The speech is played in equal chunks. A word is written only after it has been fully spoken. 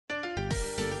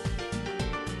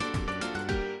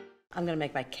I'm gonna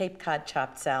make my Cape Cod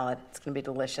chopped salad. It's gonna be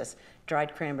delicious.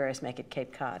 Dried cranberries make it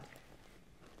Cape Cod.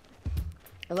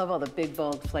 I love all the big,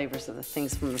 bold flavors of the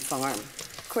things from the farm.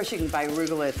 Of course, you can buy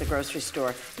arugula at the grocery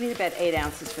store. You need about 8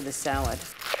 ounces for the salad.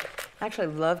 I actually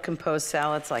love composed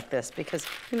salads like this because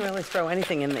you can really throw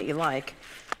anything in that you like.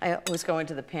 I always go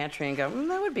into the pantry and go,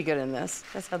 that would be good in this.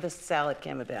 That's how this salad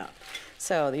came about.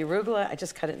 So the arugula, I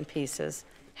just cut it in pieces.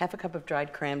 Half a cup of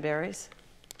dried cranberries.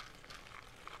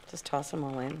 Just toss them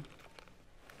all in.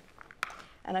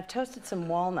 And I've toasted some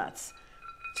walnuts.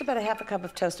 It's about a half a cup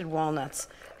of toasted walnuts.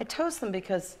 I toast them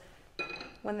because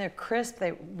when they're crisp,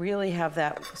 they really have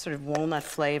that sort of walnut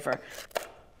flavor.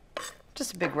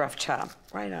 Just a big rough chop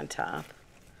right on top.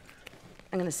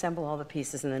 I'm gonna assemble all the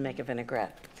pieces and then make a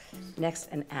vinaigrette. Next,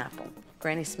 an apple.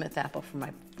 Granny Smith apple from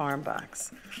my farm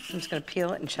box. I'm just gonna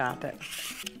peel it and chop it.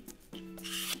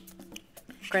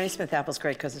 Granny Smith apple's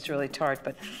great because it's really tart,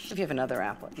 but if you have another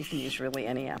apple, you can use really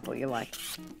any apple you like.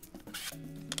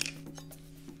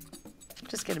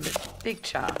 Just get a big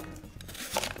chop.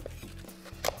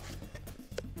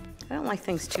 I don't like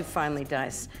things too finely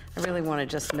diced. I really want to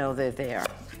just know they're there.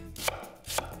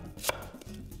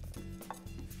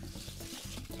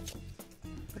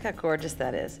 Look how gorgeous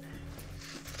that is.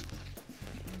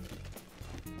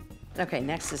 Okay,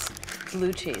 next is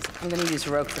blue cheese. I'm going to use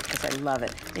Roquefort because I love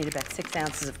it. I need about 6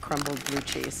 ounces of crumbled blue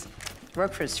cheese.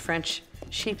 Roquefort is French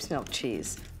sheep's milk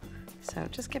cheese. So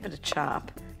just give it a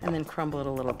chop and then crumble it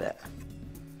a little bit.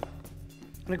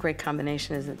 What a great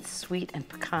combination is it? Sweet and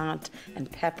piquant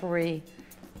and peppery.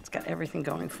 It's got everything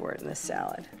going for it in this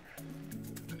salad.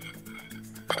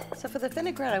 So for the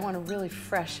vinaigrette, I want a really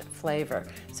fresh flavor.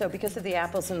 So because of the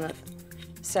apples in the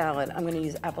salad, I'm going to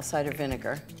use apple cider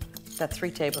vinegar. About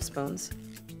 3 tablespoons.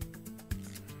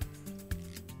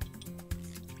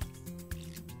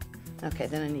 Okay,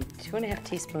 then I need 2½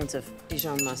 teaspoons of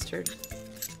Dijon mustard.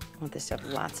 I want this to have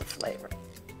lots of flavor.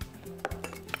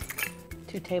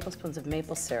 2 tablespoons of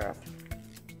maple syrup.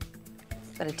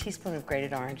 About a teaspoon of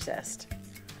grated orange zest.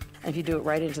 And if you do it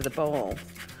right into the bowl,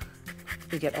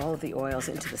 you get all of the oils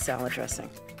into the salad dressing.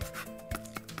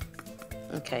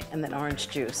 Okay, and then orange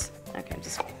juice. Okay, I'm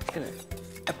just gonna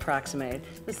approximate.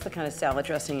 This is the kind of salad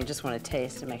dressing you just want to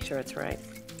taste and make sure it's right.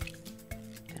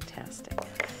 Fantastic.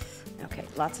 Okay,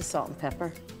 lots of salt and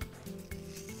pepper.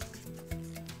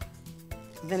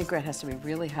 Vinaigrette has to be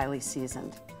really highly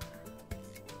seasoned.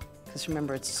 Because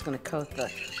remember, it's just going to coat the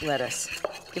lettuce.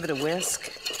 Give it a whisk,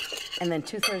 and then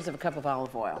 2/3 of a cup of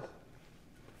olive oil.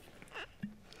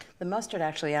 The mustard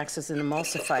actually acts as an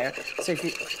emulsifier, so if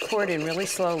you pour it in really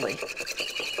slowly,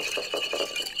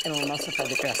 it'll emulsify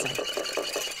the dressing.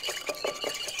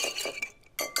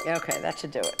 Okay, that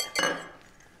should do it.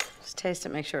 Just taste it,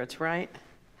 make sure it's right.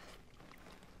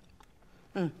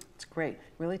 It's great.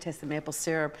 Really taste the maple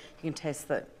syrup. You can taste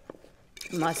the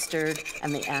mustard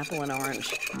and the apple and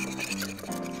orange.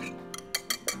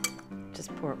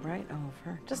 Just pour it right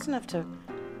over. Just enough to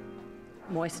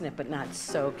moisten it, but not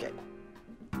soak it.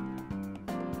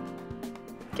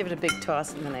 Give it a big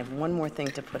toss, and then I have one more thing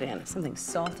to put in. Something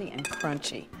salty and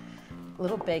crunchy. A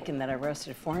little bacon that I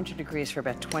roasted at 400 degrees for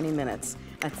about 20 minutes.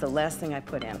 That's the last thing I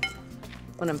put in.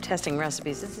 When I'm testing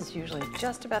recipes, this is usually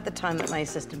just about the time that my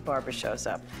assistant Barbara shows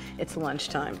up. It's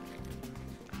lunchtime.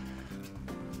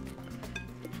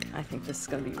 I think this is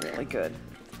going to be really good.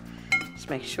 Just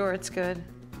make sure it's good.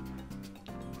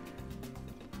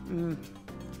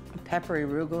 Peppery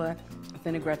arugula.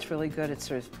 Vinaigrette's really good. It's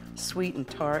sort of sweet and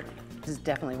tart. This is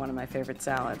definitely one of my favorite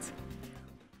salads.